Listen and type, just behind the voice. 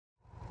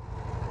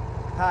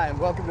Hi, and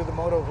welcome to the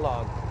Moto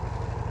Vlog.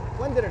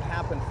 When did it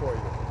happen for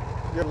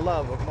you? Your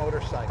love of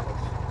motorcycles.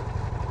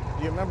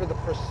 Do you remember the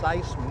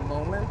precise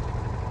moment?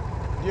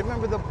 Do you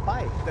remember the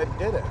bike that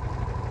did it?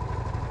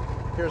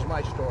 Here's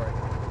my story.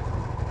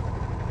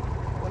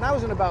 When I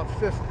was in about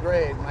 5th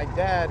grade, my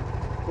dad,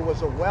 who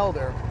was a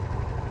welder,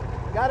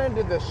 got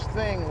into this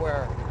thing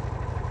where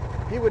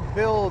he would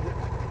build,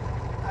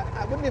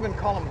 I wouldn't even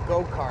call them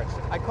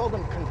go-karts, I called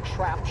them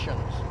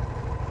contraptions.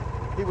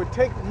 He would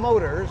take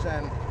motors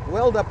and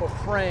weld up a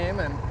frame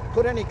and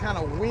put any kind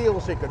of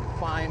wheels he could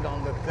find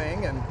on the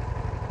thing, and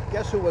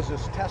guess who was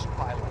his test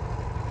pilot?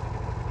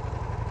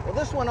 Well,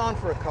 this went on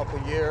for a couple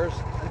years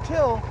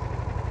until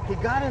he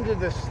got into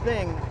this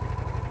thing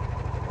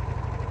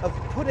of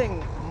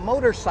putting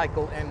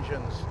motorcycle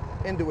engines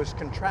into his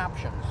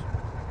contraptions.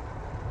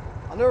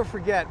 I'll never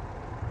forget,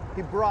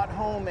 he brought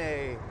home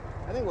I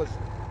think it was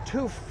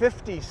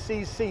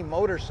 250cc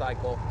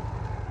motorcycle,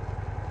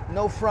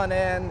 no front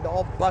end,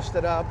 all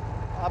busted up,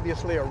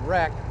 obviously a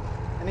wreck,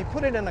 and he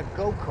put it in a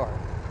go-kart.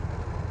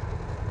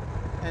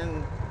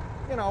 And,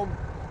 you know,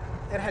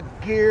 it had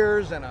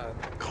gears and a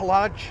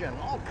clutch and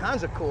all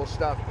kinds of cool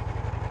stuff.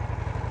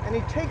 And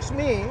he takes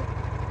me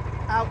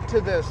out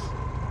to this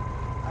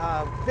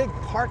big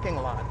parking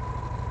lot,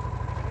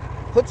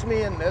 puts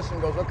me in this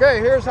and goes, okay,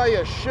 here's how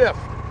you shift.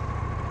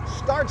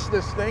 Starts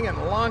this thing and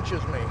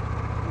launches me.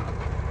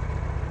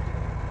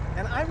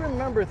 And I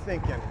remember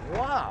thinking,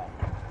 wow,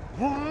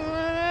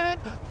 what?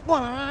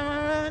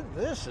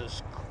 This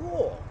is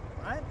cool,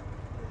 right?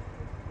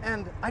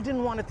 And I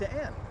didn't want it to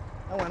end.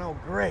 I went, oh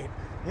great,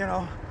 you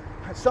know,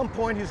 at some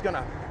point he's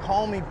gonna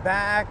call me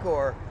back,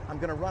 or I'm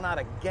gonna run out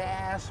of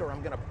gas, or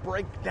I'm gonna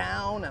break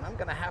down and I'm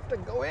gonna have to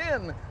go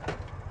in.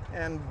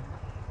 And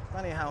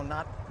funny how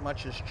not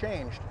much has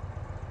changed.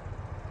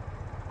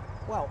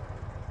 Well,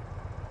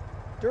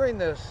 during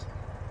this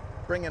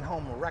bringing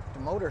home wrecked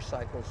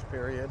motorcycles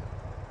period,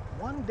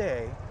 one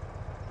day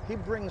he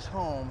brings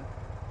home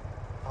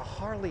a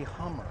Harley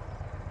Hummer,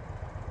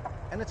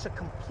 and it's a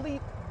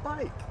complete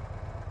bike.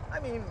 I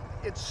mean,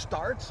 it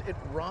starts, it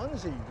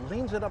runs, he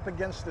leans it up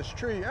against this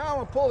tree. Oh, I'm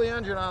gonna pull the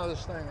engine out of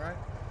this thing, right?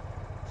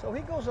 So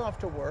he goes off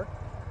to work,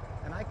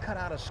 and I cut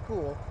out of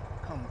school,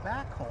 come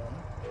back home,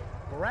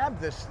 grab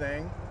this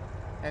thing,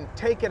 and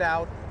take it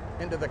out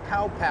into the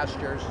cow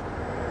pastures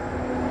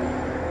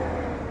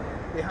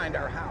behind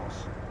our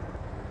house.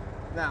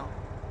 Now,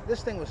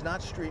 this thing was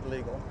not street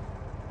legal,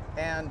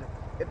 and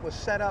it was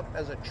set up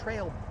as a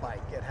trail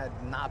bike. It had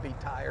knobby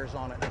tires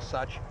on it and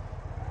such,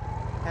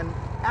 and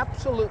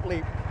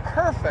absolutely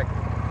perfect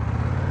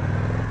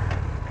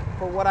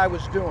for what I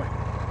was doing,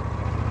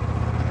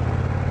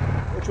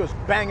 which was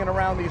banging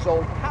around these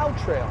old cow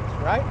trails,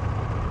 right?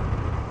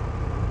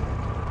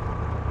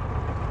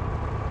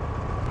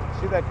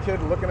 See that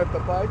kid looking at the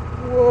bike?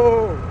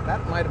 Whoa,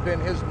 that might have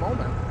been his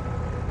moment.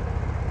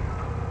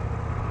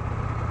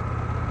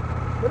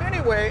 But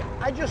anyway,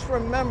 I just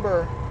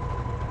remember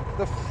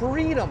the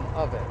freedom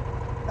of it.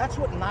 That's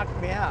what knocked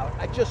me out.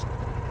 I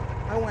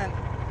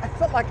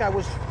felt like I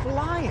was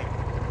flying.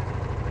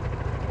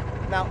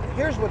 Now,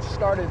 here's what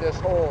started this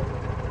whole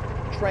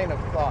train of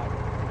thought.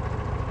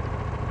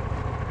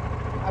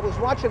 I was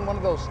watching one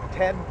of those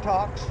TED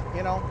Talks,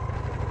 you know,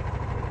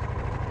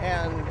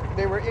 and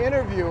they were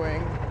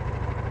interviewing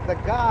the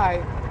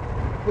guy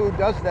who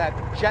does that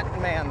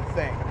Jetman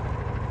thing,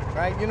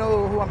 right? You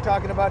know who I'm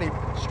talking about? He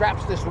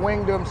straps this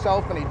wing to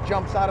himself and he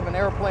jumps out of an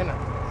airplane and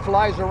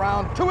flies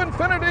around to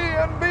infinity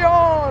and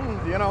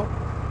beyond, you know?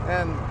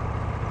 And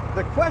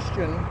the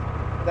question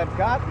that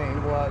got me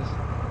was,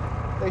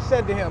 they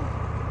said to him,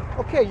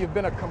 okay, you've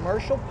been a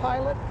commercial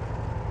pilot,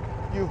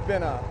 you've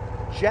been a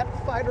jet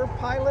fighter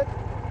pilot,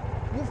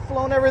 you've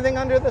flown everything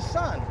under the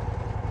sun.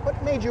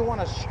 What made you want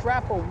to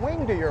strap a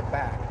wing to your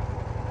back?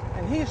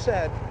 And he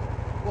said,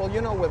 well, you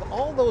know, with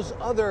all those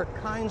other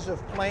kinds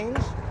of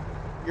planes,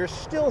 you're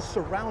still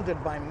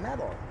surrounded by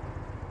metal.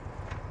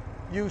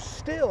 You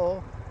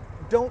still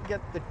don't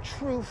get the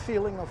true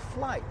feeling of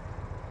flight.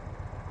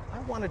 I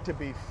wanted to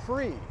be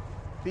free,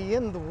 be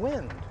in the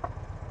wind.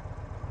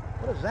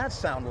 What does that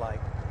sound like?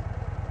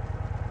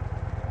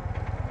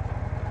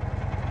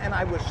 And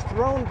I was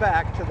thrown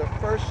back to the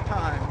first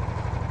time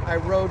I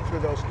rode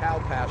through those cow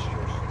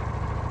pastures.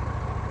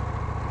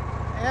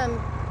 And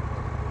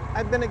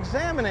I've been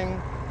examining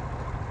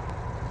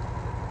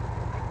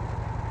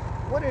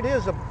what it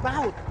is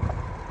about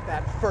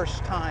that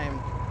first time.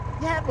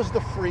 Yeah, it was the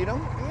freedom.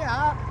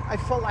 Yeah, I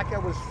felt like I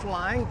was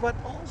flying, but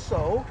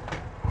also,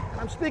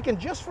 I'm speaking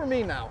just for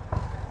me now,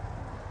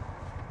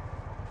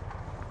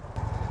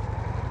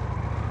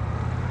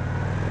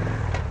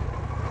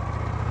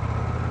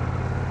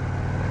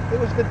 it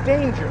was the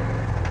danger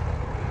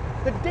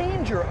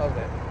of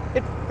it.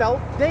 It felt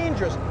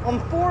dangerous.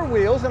 On 4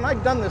 wheels, and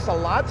I've done this a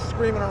lot,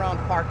 screaming around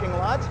parking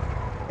lots,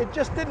 it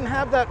just didn't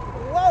have that,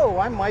 whoa,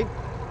 I might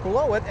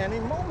blow it any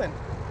moment,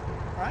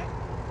 right?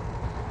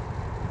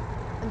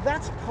 And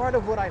that's part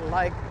of what I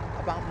like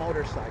about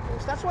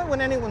motorcycles. That's why when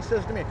anyone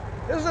says to me,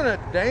 isn't it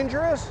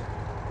dangerous?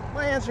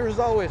 My answer is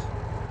always,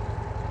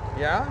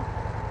 yeah.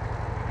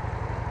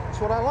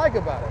 That's what I like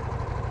about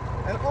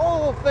it. And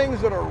all the things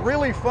that are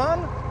really fun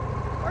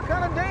are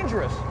kind of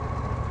dangerous.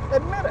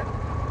 Admit it,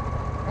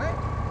 right?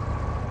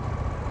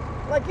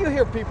 Like you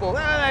hear people,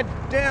 that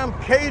damn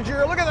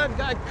cager, look at that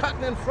guy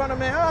cutting in front of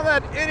me. Oh,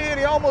 that idiot,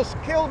 he almost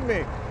killed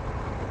me.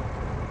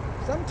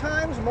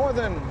 Sometimes more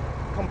than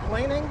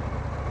complaining,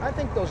 I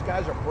think those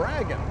guys are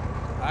bragging.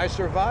 I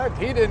survived,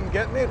 he didn't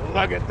get me,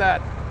 look at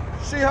that.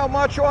 See how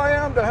macho I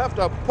am to have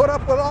to put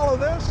up with all of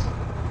this?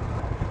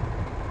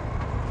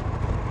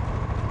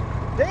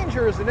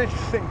 Danger is an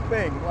interesting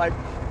thing. Like,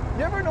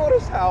 you ever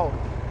notice how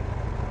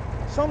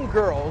some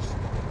girls,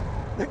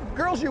 the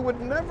girls you would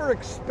never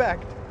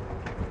expect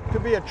to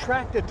be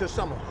attracted to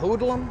some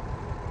hoodlum?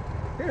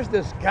 Here's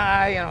this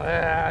guy, you know,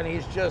 and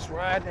he's just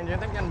right, and you're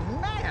thinking,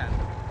 man,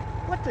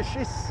 what does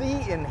she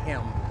see in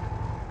him?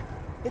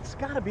 It's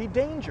gotta be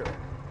danger.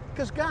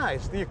 Because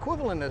guys, the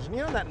equivalent is, you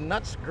know that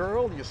nuts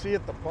girl you see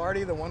at the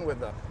party, the one with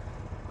the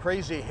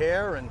crazy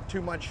hair and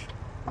too much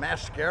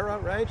mascara,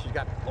 right? She's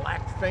got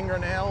black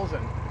fingernails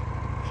and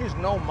she's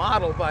no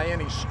model by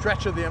any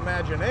stretch of the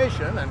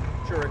imagination, and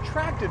you're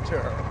attracted to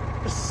her.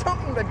 There's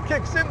something that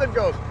kicks in that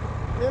goes,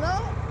 you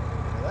know,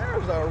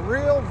 there's a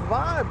real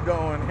vibe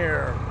going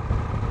here.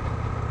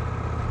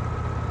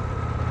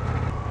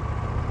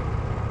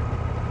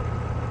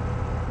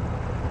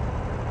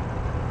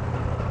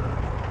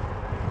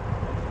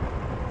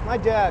 My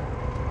dad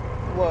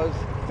was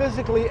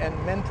physically and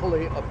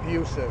mentally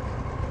abusive.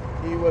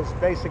 He was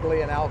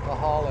basically an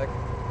alcoholic,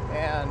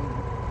 and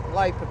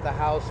life at the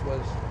house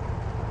was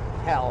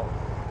hell.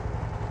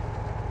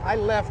 I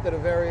left at a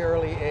very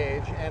early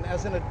age, and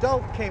as an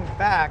adult came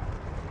back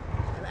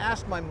and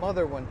asked my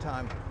mother one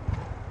time,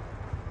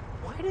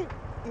 why did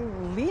you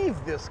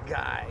leave this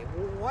guy?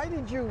 Why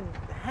did you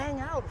hang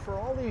out for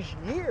all these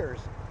years?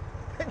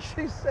 And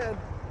she said,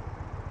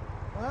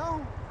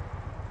 well,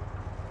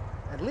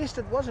 at least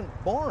it wasn't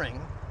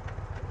boring.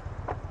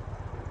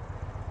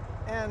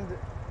 And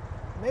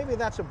maybe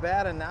that's a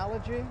bad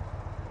analogy,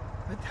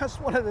 but that's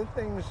one of the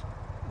things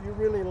you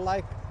really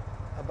like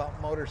about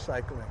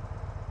motorcycling.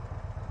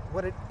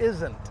 What it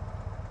isn't,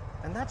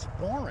 and that's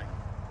boring.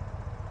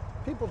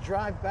 People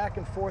drive back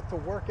and forth to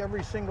work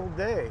every single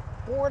day,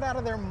 bored out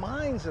of their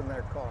minds in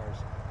their cars.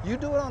 You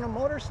do it on a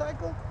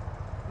motorcycle,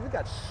 you've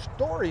got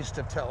stories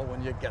to tell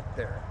when you get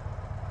there.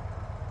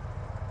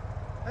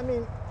 I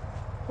mean,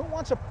 who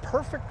wants a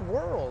perfect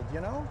world, you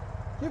know?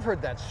 You've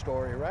heard that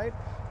story, right?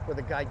 Where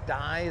the guy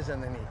dies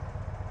and then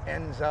he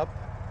ends up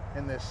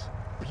in this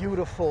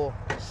beautiful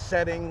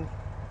setting,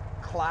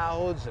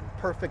 clouds and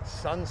perfect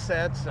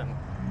sunsets, and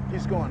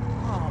he's going,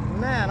 oh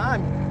man,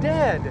 I'm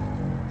dead.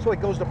 So he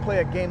goes to play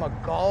a game of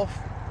golf,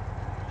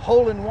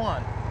 hole in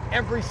one,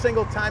 every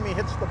single time he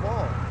hits the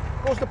ball.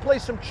 Goes to play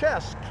some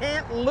chess,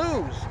 can't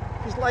lose.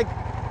 He's like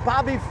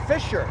Bobby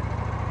Fischer.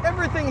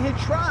 Everything he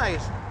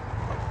tries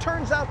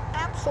turns out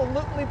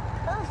absolutely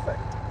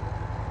perfect.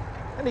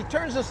 And he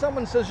turns to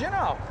someone and says, you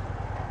know,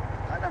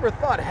 I never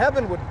thought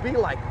heaven would be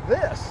like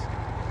this.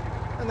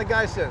 And the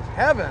guy says,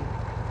 heaven?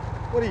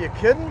 What are you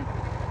kidding?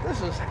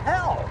 This is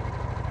hell.